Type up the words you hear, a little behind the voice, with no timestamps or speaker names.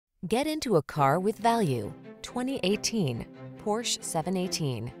Get into a car with value. 2018 Porsche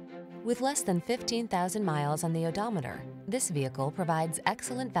 718. With less than 15,000 miles on the odometer, this vehicle provides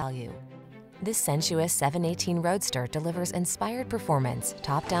excellent value. This sensuous 718 Roadster delivers inspired performance,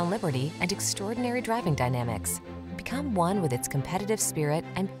 top-down liberty, and extraordinary driving dynamics. Become one with its competitive spirit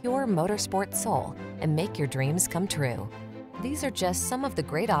and pure motorsport soul, and make your dreams come true. These are just some of the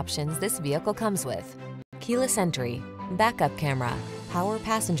great options this vehicle comes with: keyless entry, backup camera, power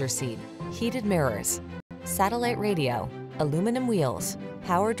passenger seat, heated mirrors, satellite radio, aluminum wheels,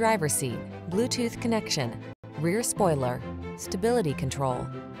 power driver seat, Bluetooth connection, rear spoiler, stability control.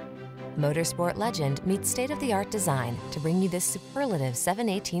 Motorsport legend meets state-of-the-art design to bring you this superlative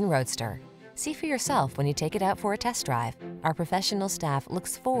 718 Roadster. See for yourself when you take it out for a test drive. Our professional staff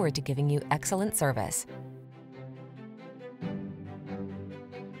looks forward to giving you excellent service.